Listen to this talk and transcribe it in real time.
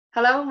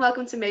Hello and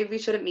welcome to Maybe We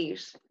Shouldn't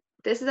Meet.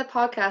 This is a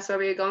podcast where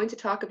we are going to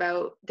talk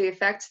about the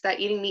effects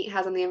that eating meat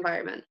has on the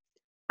environment.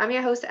 I'm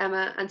your host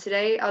Emma, and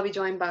today I'll be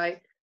joined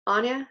by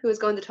Anya, who is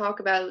going to talk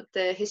about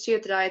the history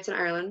of the diets in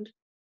Ireland,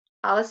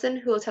 Alison,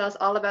 who will tell us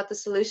all about the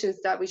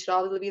solutions that we should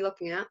all be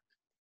looking at,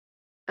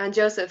 and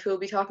Joseph, who will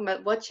be talking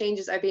about what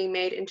changes are being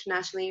made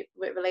internationally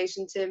with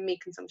relation to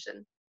meat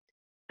consumption.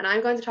 And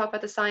I'm going to talk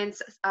about the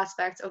science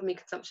aspects of meat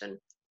consumption.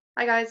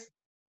 Hi guys.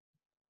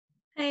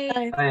 Hey.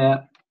 Oh,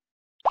 yeah.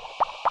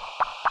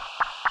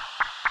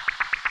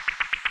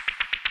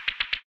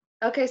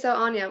 Okay, so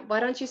Anya, why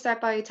don't you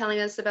start by telling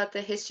us about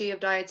the history of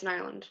diets in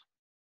Ireland?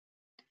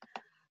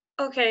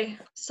 Okay,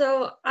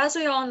 so as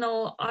we all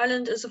know,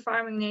 Ireland is a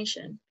farming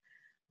nation.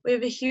 We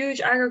have a huge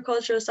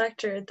agricultural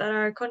sector that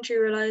our country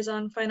relies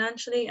on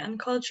financially and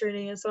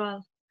culturally as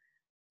well.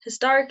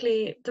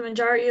 Historically, the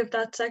majority of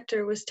that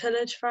sector was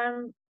tillage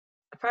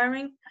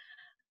farming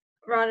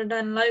rather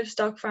than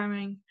livestock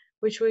farming,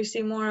 which we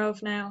see more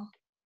of now.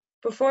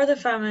 Before the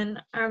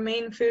famine, our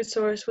main food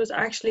source was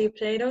actually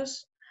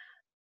potatoes,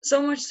 so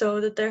much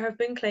so that there have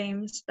been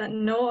claims that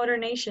no other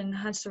nation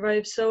had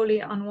survived solely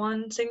on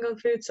one single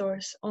food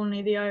source,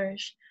 only the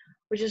Irish,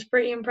 which is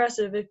pretty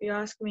impressive if you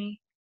ask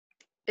me.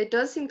 It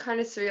does seem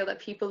kind of surreal that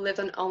people lived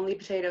on only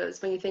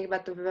potatoes when you think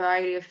about the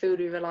variety of food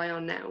we rely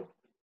on now.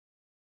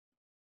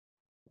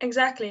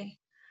 Exactly.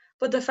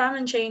 But the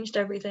famine changed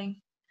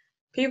everything.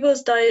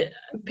 People's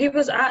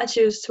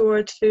attitudes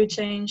towards food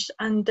changed,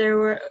 and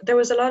there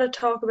was a lot of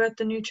talk about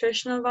the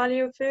nutritional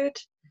value of food.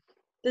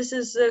 This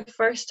is the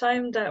first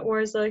time that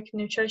words like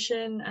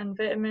nutrition and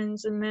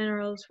vitamins and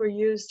minerals were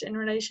used in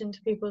relation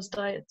to people's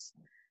diets.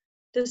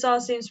 This all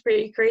seems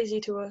pretty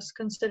crazy to us,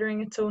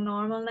 considering it's so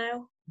normal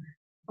now.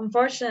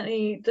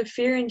 Unfortunately, the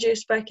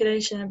fear-induced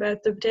speculation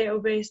about the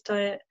potato-based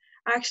diet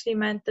actually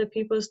meant that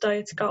people's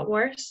diets got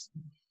worse,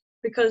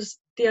 because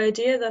the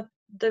idea that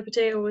the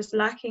potato was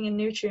lacking in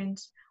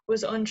nutrients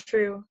was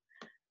untrue.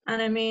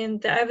 And I mean,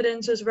 the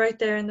evidence was right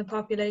there in the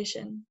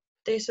population.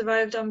 They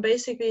survived on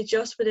basically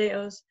just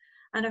potatoes,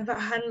 and if it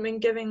hadn't been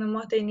giving them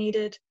what they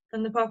needed,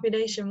 then the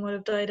population would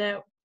have died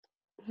out.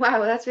 Wow,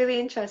 that's really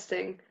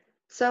interesting.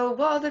 So,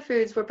 what other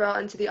foods were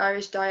brought into the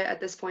Irish diet at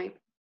this point?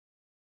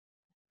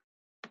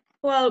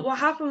 Well, what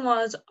happened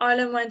was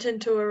Ireland went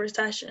into a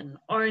recession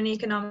or an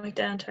economic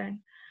downturn,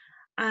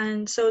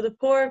 and so the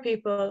poor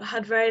people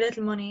had very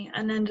little money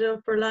and ended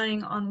up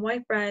relying on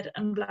white bread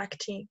and black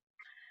tea.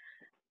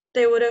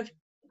 They would have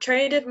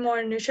traded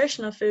more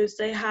nutritional foods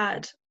they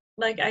had,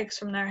 like eggs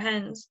from their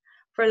hens,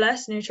 for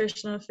less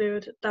nutritional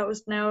food that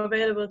was now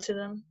available to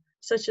them,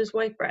 such as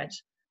white bread,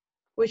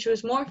 which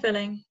was more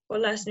filling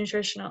but less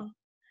nutritional.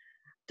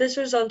 This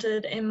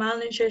resulted in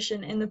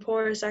malnutrition in the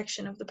poorer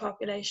section of the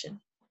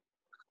population.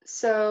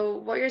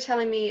 So, what you're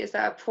telling me is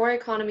that a poor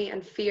economy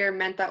and fear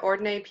meant that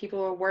ordinary people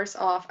were worse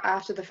off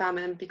after the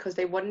famine because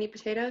they wouldn't eat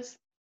potatoes?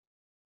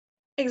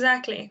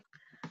 Exactly.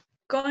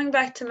 Going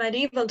back to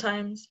medieval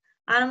times,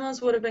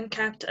 animals would have been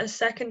kept as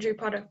secondary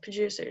product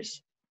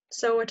producers.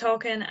 So we're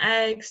talking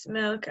eggs,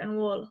 milk, and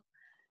wool.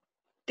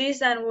 These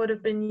then would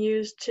have been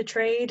used to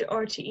trade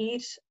or to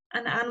eat,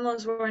 and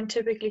animals weren't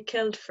typically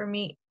killed for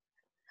meat.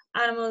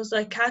 Animals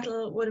like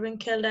cattle would have been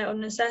killed out of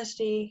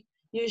necessity,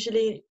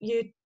 usually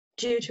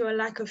due to a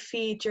lack of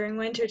feed during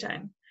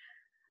wintertime.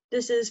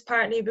 This is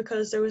partly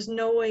because there was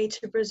no way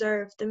to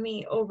preserve the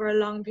meat over a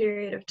long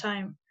period of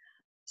time.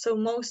 So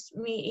most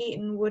meat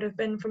eaten would have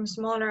been from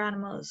smaller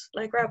animals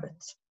like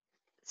rabbits.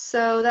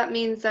 So, that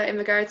means that in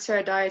regards to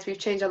our diets, we've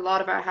changed a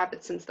lot of our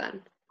habits since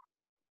then.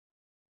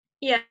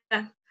 Yeah,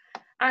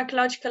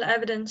 archaeological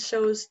evidence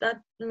shows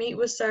that meat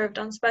was served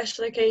on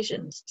special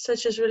occasions,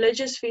 such as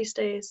religious feast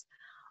days,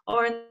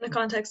 or in the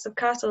context of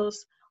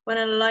castles when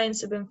an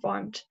alliance had been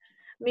formed.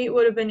 Meat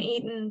would have been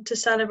eaten to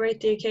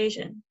celebrate the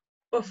occasion,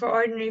 but for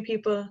ordinary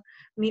people,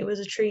 meat was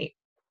a treat.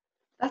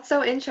 That's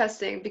so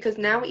interesting because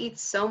now we eat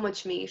so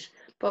much meat,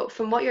 but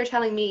from what you're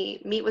telling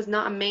me, meat was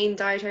not a main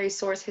dietary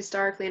source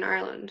historically in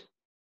Ireland.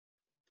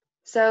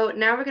 So,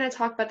 now we're going to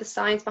talk about the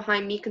science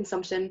behind meat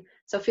consumption,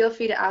 so feel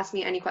free to ask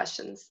me any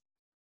questions.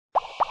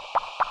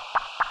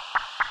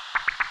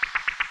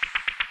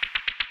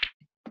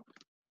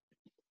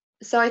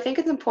 So I think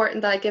it's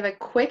important that I give a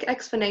quick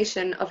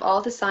explanation of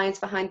all the science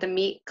behind the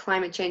meat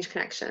climate change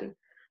connection.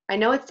 I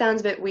know it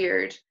sounds a bit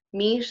weird,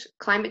 meat,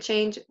 climate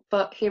change,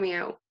 but hear me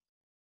out.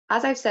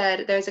 As I've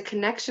said, there's a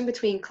connection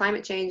between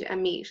climate change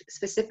and meat,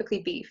 specifically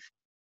beef.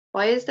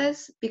 Why is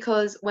this?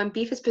 Because when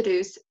beef is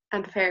produced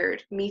and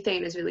prepared,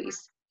 methane is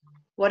released.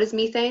 What is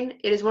methane?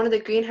 It is one of the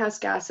greenhouse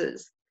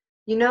gases.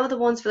 You know the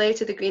ones related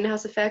to the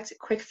greenhouse effect?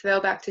 Quick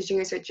throwback to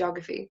junior cert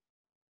geography.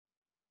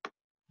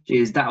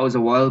 Geez, that was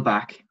a while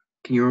back.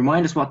 Can you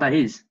remind us what that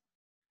is?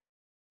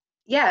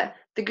 Yeah,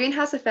 the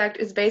greenhouse effect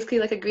is basically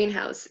like a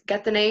greenhouse.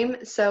 Get the name?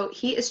 So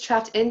heat is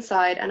trapped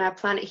inside and our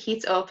planet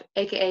heats up,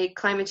 aka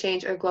climate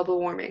change or global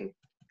warming.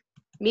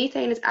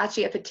 Methane is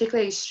actually a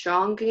particularly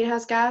strong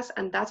greenhouse gas,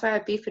 and that's why our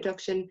beef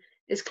production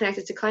is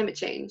connected to climate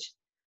change.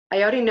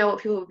 I already know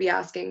what people will be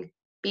asking.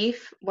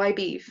 Beef? Why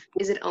beef?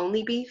 Is it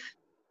only beef?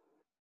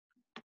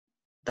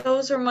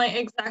 Those were my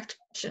exact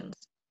questions.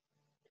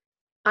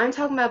 I'm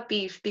talking about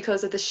beef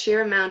because of the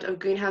sheer amount of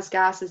greenhouse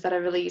gases that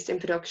are released in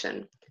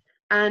production.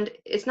 And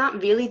it's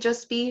not really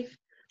just beef.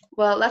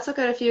 Well, let's look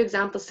at a few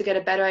examples to get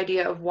a better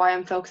idea of why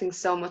I'm focusing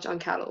so much on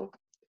cattle.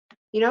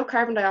 You know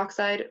carbon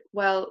dioxide?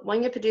 Well,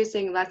 when you're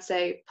producing, let's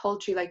say,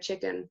 poultry like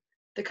chicken,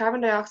 the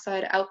carbon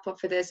dioxide output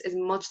for this is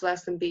much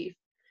less than beef.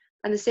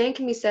 And the same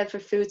can be said for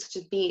foods such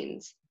as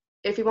beans.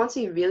 If you want to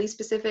be really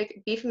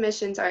specific, beef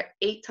emissions are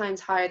 8 times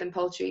higher than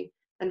poultry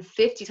and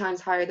 50 times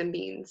higher than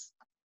beans.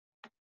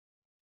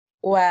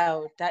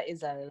 Wow, that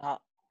is a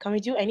lot. Can we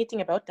do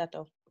anything about that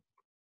though?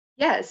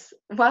 Yes,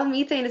 while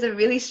methane is a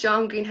really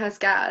strong greenhouse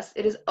gas,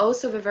 it is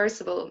also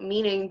reversible,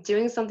 meaning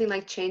doing something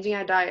like changing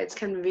our diets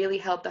can really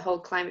help the whole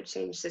climate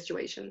change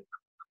situation.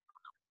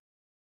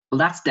 Well,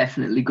 that's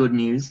definitely good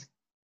news.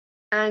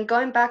 And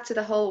going back to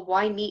the whole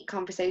why meat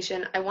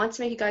conversation, I want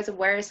to make you guys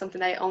aware of something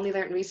that I only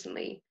learned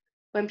recently.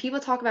 When people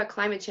talk about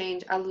climate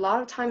change, a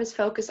lot of time is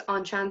focused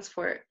on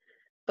transport.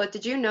 But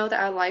did you know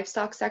that our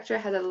livestock sector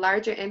has a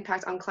larger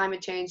impact on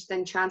climate change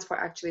than transport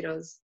actually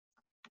does?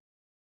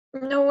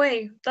 No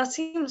way, that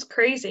seems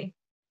crazy.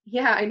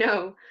 Yeah, I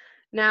know.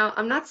 Now,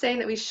 I'm not saying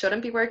that we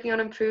shouldn't be working on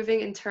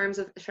improving in terms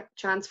of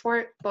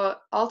transport,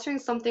 but altering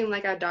something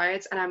like our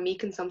diets and our meat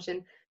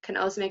consumption can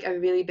also make a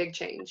really big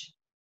change.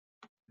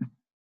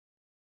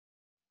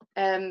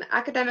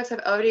 Academics have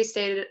already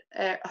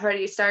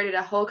started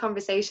a whole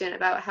conversation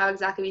about how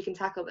exactly we can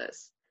tackle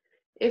this.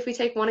 If we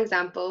take one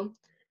example,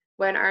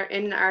 in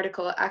an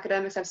article,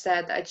 academics have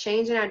said that a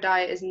change in our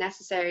diet is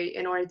necessary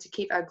in order to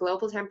keep our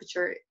global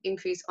temperature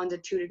increase under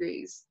 2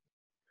 degrees.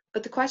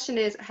 But the question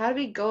is, how do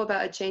we go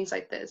about a change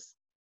like this?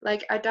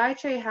 Like, our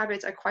dietary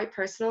habits are quite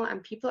personal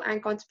and people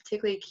aren't going to be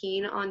particularly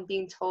keen on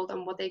being told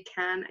on what they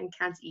can and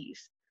can't eat.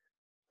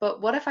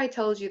 But what if I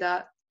told you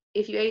that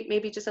if you ate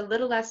maybe just a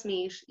little less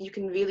meat, you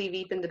can really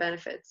reap in the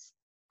benefits?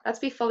 Let's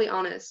be fully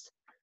honest.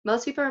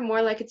 Most people are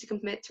more likely to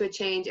commit to a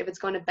change if it's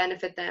going to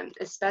benefit them,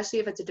 especially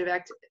if it's a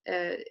direct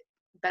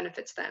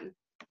benefit to them.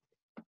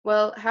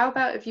 Well, how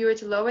about if you were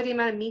to lower the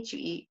amount of meat you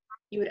eat?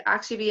 You would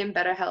actually be in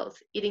better health.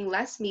 Eating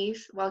less meat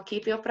while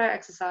keeping up with our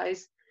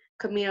exercise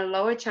could mean a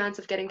lower chance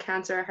of getting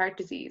cancer or heart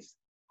disease.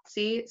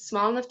 See,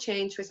 small enough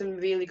change for some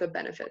really good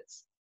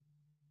benefits.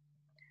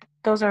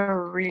 Those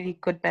are really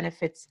good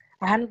benefits.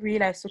 I hadn't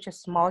realized such a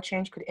small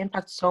change could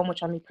impact so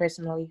much on me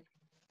personally.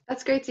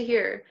 That's great to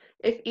hear.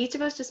 If each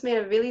of us just made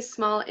a really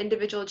small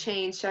individual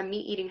change to our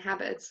meat eating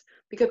habits,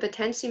 we could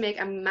potentially make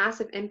a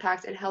massive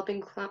impact in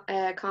helping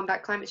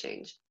combat climate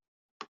change.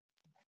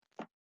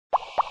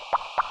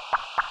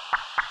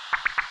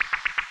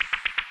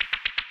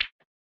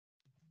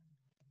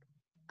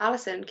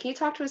 Alison, can you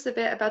talk to us a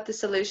bit about the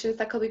solutions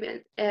that could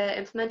be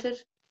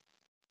implemented?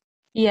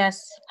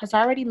 Yes, as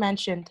I already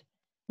mentioned,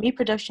 meat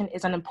production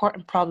is an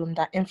important problem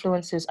that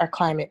influences our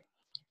climate,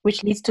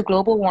 which leads to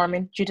global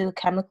warming due to the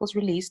chemicals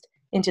released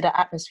into the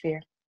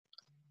atmosphere.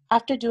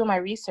 After doing my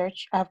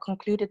research, I have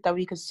concluded that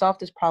we could solve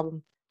this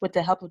problem with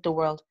the help of the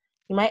world.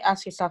 You might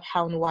ask yourself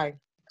how and why.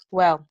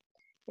 Well,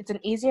 it's an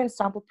easy and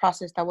simple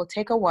process that will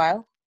take a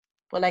while,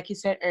 but like you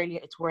said earlier,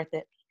 it's worth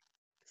it.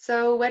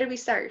 So where do we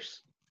start?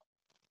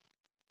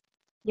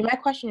 You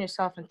might question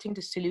yourself and think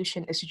the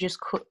solution is to just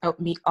cut out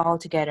meat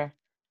altogether.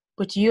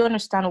 But do you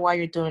understand why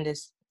you're doing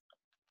this?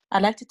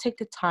 I'd like to take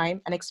the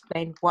time and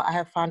explain what I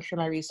have found through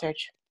my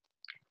research.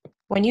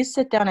 When you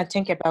sit down and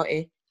think about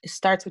it, it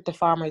starts with the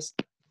farmers.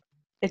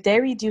 If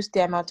they reduce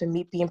the amount of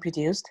meat being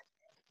produced,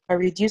 by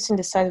reducing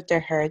the size of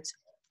their herds,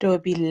 there will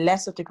be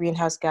less of the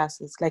greenhouse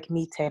gases, like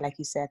methane, like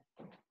you said,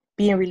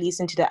 being released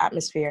into the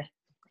atmosphere.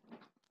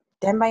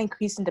 Then by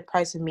increasing the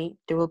price of meat,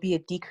 there will be a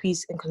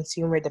decrease in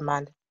consumer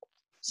demand.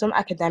 Some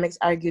academics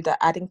argue that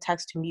adding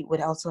tax to meat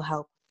would also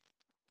help.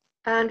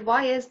 And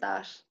why is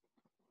that?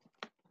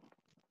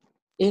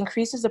 It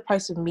increases the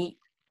price of meat,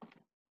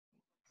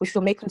 which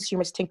will make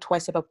consumers think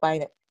twice about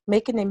buying it,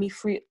 making the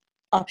meat-free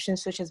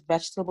options such as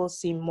vegetables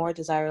seem more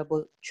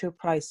desirable through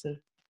pricing.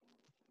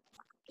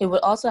 It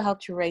would also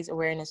help to raise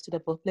awareness to the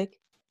public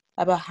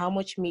about how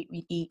much meat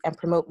we eat and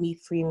promote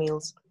meat-free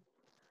meals.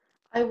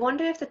 I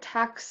wonder if the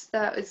tax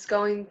that is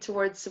going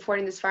towards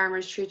supporting these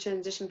farmers through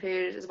transition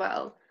period as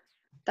well.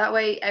 That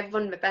way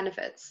everyone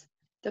benefits.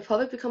 The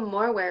public become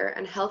more aware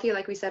and healthier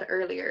like we said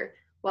earlier,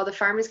 while the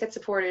farmers get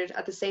supported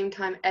at the same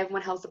time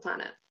everyone helps the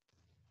planet.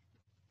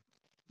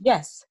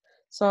 Yes,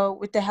 so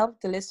with the help of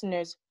the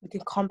listeners, we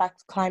can combat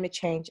climate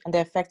change and the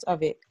effects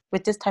of it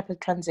with this type of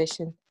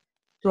transition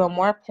to a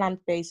more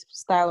plant-based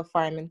style of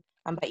farming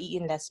and by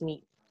eating less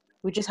meat.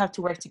 We just have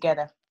to work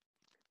together.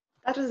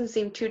 That doesn't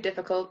seem too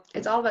difficult.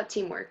 It's all about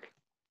teamwork.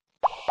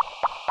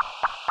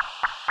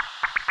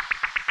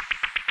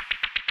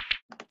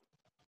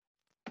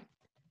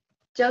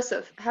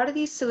 Joseph, how do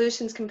these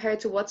solutions compare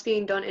to what's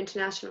being done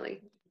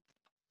internationally?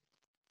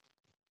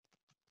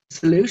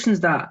 Solutions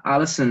that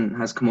Alison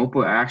has come up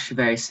with are actually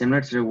very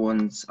similar to the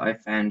ones I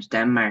found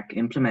Denmark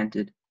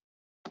implemented.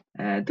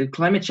 The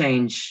climate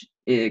change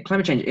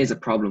is a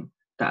problem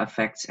that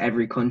affects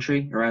every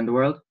country around the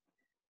world,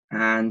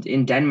 And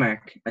in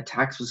Denmark, a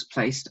tax was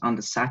placed on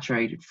the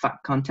saturated fat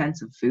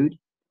contents of food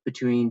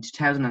between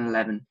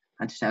 2011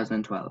 and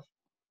 2012.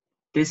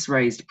 This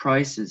raised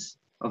prices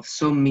of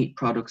some meat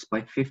products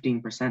by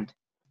 15%.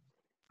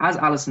 As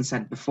Alison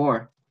said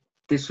before,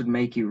 this would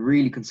make you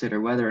really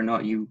consider whether or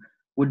not you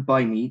would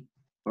buy meat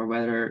or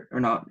whether or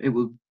not it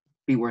will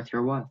be worth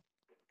your while.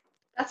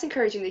 That's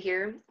encouraging to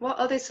hear. What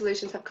other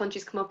solutions have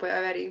countries come up with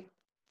already?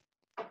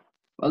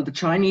 Well, the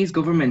Chinese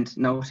government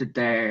noted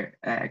their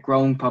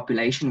growing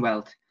population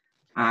wealth,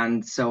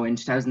 and so in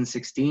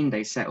 2016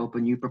 they set up a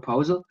new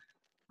proposal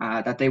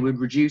that they would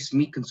reduce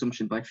meat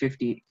consumption by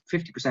 50%.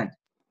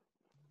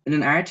 In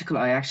an article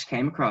I actually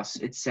came across,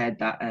 it said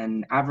that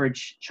an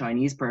average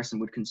Chinese person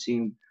would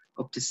consume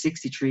up to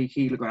 63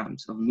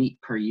 kilograms of meat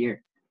per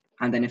year.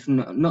 And then if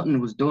nothing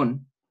was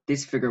done,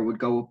 this figure would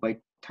go up by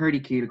 30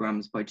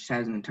 kilograms by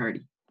 2030.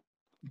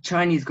 The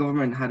Chinese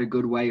government had a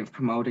good way of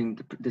promoting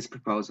this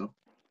proposal.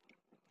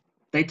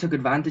 They took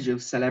advantage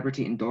of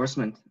celebrity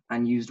endorsement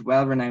and used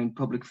well-renowned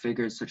public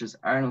figures such as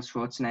Arnold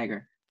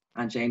Schwarzenegger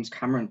and James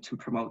Cameron to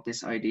promote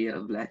this idea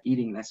of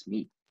eating less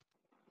meat.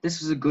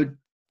 This was a good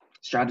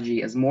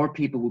strategy, as more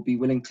people will be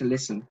willing to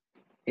listen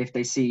if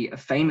they see a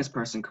famous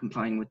person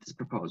complying with this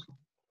proposal.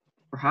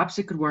 Perhaps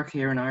it could work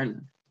here in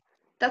Ireland.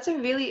 That's a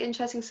really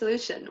interesting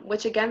solution,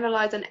 which again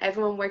relies on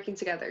everyone working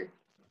together.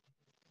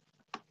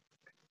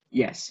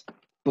 Yes,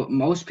 but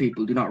most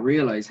people do not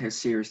realize how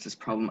serious this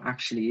problem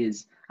actually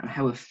is and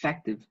how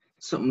effective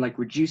something like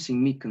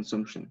reducing meat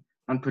consumption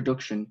and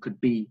production could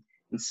be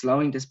in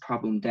slowing this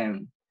problem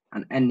down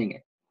and ending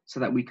it so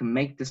that we can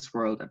make this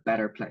world a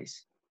better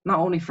place, not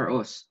only for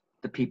us,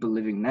 the people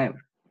living now,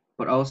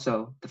 but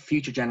also the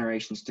future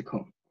generations to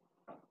come.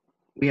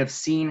 We have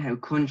seen how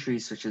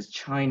countries such as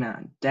China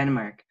and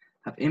Denmark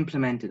have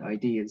implemented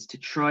ideas to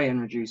try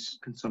and reduce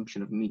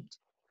consumption of meat.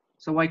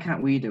 So why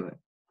can't we do it?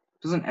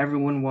 Doesn't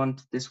everyone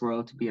want this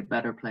world to be a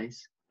better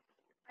place?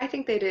 I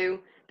think they do.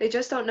 They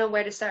just don't know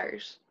where to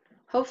start.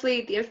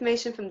 Hopefully, the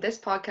information from this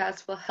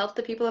podcast will help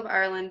the people of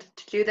Ireland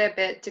to do their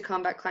bit to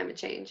combat climate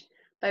change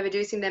by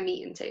reducing their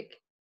meat intake.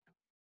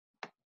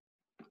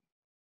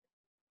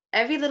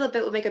 Every little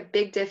bit will make a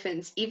big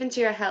difference, even to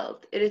your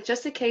health. It is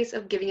just a case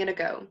of giving it a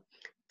go.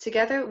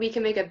 Together, we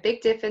can make a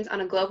big difference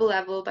on a global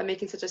level by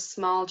making such a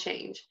small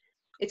change.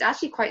 It's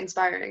actually quite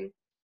inspiring.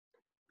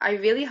 I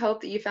really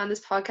hope that you found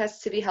this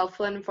podcast to be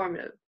helpful and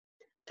informative.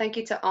 Thank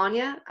you to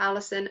Anya,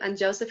 Alison, and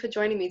Joseph for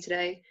joining me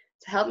today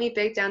to help me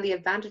break down the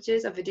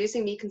advantages of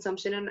reducing meat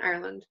consumption in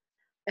Ireland.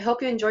 I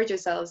hope you enjoyed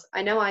yourselves.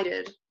 I know I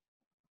did.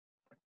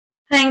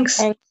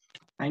 Thanks.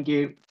 Thank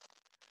you.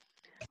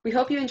 We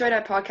hope you enjoyed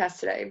our podcast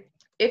today.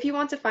 If you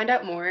want to find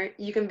out more,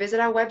 you can visit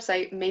our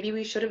website, Maybe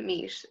We Shouldn't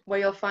Meat, where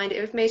you'll find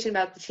information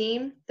about the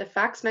team, the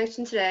facts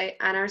mentioned today,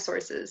 and our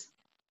sources.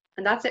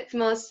 And that's it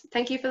from us.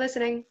 Thank you for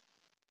listening.